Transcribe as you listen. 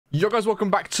Yo guys, welcome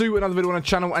back to another video on the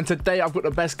channel, and today I've got the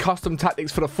best custom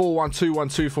tactics for the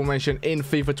 4-1-2-1-2 formation in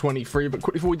FIFA 23. But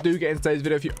quickly before we do get into today's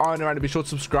video, if you aren't around, be sure to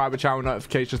subscribe, channel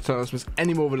notifications, turn on to miss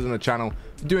any more videos on the channel.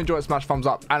 If you do enjoy it, smash thumbs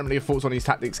up, and leave your thoughts on these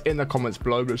tactics in the comments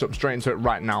below. But let's jump straight into it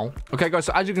right now. Okay guys,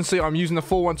 so as you can see, I'm using the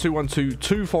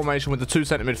 4-1-2-1-2 formation with the two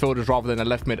centre midfielders rather than the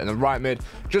left mid and the right mid.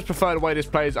 Just prefer the way this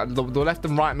plays. The left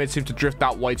and right mid seem to drift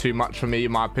out way too much for me,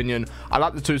 in my opinion. I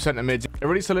like the two centre mids. It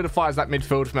really solidifies that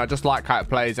midfield for me. I just like how it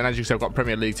plays, and as you can see, I've got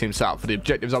Premier League team set up for the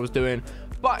objectives I was doing.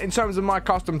 But in terms of my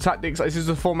custom tactics, this is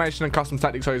a formation and custom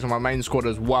tactics I use on my main squad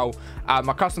as well.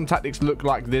 My custom tactics look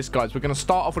like this, guys. We're going to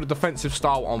start off with a defensive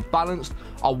style on balanced.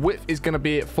 Our width is going to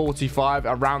be at 45,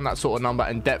 around that sort of number,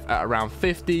 and depth at around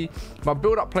 50. My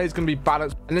build-up play is going to be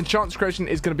balanced, and then chance creation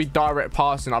is going to be direct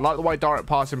passing. I like the way direct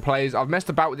passing plays. I've messed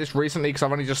about with this recently because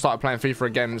I've only just started playing FIFA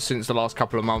again since the last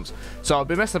couple of months. So I've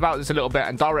been messing about with this a little bit,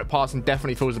 and direct passing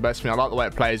definitely feels the best for me. I like the way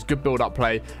it plays. Good build-up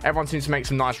play. Everyone seems to make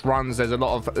some nice runs. There's a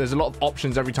lot of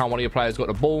options every time one of your players got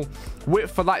the ball.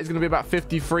 Width for that is going to be about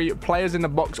 53. Players in the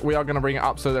box, we are going to bring it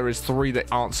up so there is 3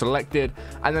 that aren't selected,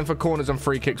 and then for corners and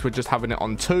free kicks, we're just having it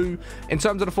on 2. In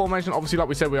terms of the formation, obviously, like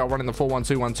we said, we are running the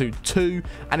 4-1-2-1-2-2,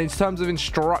 and in terms of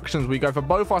instructions, we go for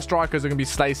both our strikers are going to be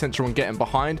stay central and getting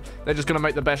behind. They're just going to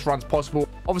make the best runs possible.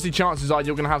 Obviously, chances are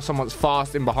you're going to have someone that's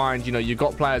fast in behind. You know, you've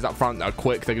got players up front that are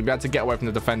quick. They're going to be able to get away from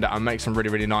the defender and make some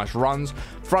really nice runs.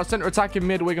 For our centre attacking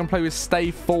mid, we're going to play with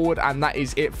stay forward, and that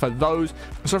is it for those.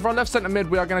 So for our left centre mid,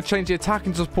 we are going to change the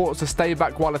attacking supports to stay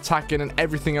back while attacking, and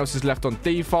everything else is left on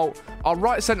default. Our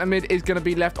right centre mid is going to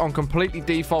be left on completely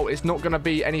default. It's not going to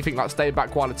be anything like stay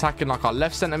back while attacking like our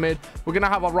left centre mid. We're going to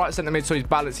have our right centre mid so he's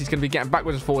balanced. He's going to be getting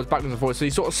backwards and forwards. So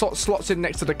he sort of slots in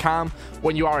next to the cam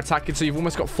when you are attacking. So you've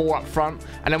almost got 4 up front,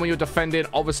 and then when you're defending,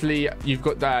 obviously you've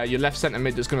got your left centre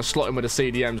mid that's going to slot in with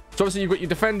the CDMs. So obviously you've got your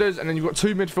defenders, and then you've got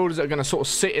 2 midfielders that are going to sort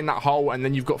of sit in that hole, and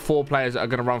then you've got 4 players that are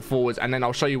going to run forwards, and then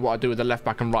I'll show you what I do with the left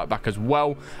back and right back as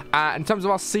well. In terms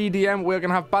of our CDM, we're going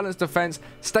to have balanced defense,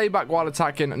 stay back while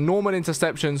attacking, normal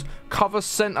interceptions, cover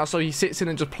center, so he sits in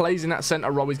and just plays in that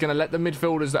center role. He's going to let the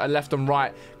midfielders that are left and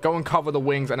right go and cover the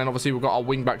wings, and then obviously we've got our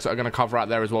wing backs that are going to cover out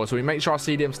there as well. So we make sure our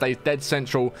CDM stays dead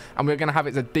central, and we're going to have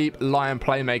it as a deep lion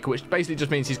playmaker, which basically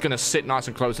just means he's going to sit nice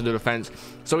and close to the defense.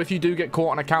 So if you do get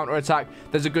caught on a counter attack,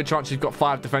 there's a good chance you've got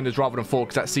 5 defenders rather than 4,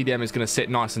 because that CDM is going to sit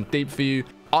nice and deep for you.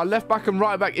 Our left back and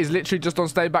right back is literally just on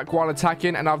stay back while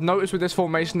attacking, and I've noticed with this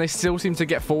formation they still seem to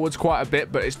get forwards quite a bit,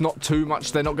 but it's not too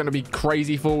much. They're not going to be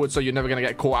crazy forwards, so you're never going to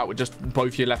get caught out with just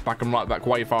both your left back and right back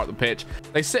way far up the pitch.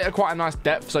 They sit at quite a nice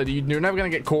depth, so you're never going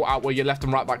to get caught out where your left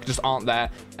and right back just aren't there.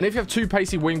 And if you have 2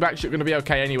 pacey wing backs, you're going to be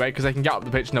okay anyway, because they can get up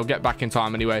the pitch and they'll get back in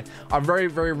time anyway. I very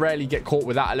rarely get caught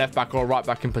without a left back or a right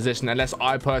back in position unless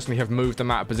I personally have moved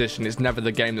them out of position. It's never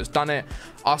the game that's done it.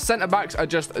 Our centre backs are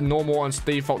just normal on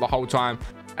default the whole time.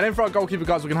 And then for our goalkeeper,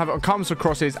 guys, we're going to have it on comes for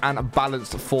crosses and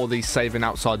balanced for the saving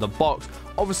outside the box.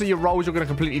 Obviously, your roles are going to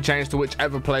completely change to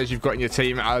whichever players you've got in your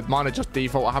team. Mine are just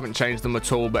default. I haven't changed them at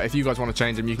all. But if you guys want to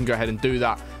change them, you can go ahead and do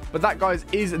that. But that, guys,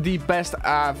 is the best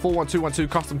 4-1-2-1-2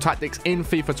 custom tactics in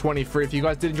FIFA 23. If you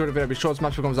guys did enjoy the video, be sure to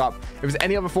smash the thumbs up. If there's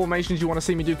any other formations you want to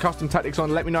see me do custom tactics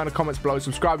on, let me know in the comments below.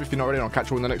 Subscribe if you're not already, and I'll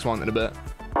catch you in the next one in a bit.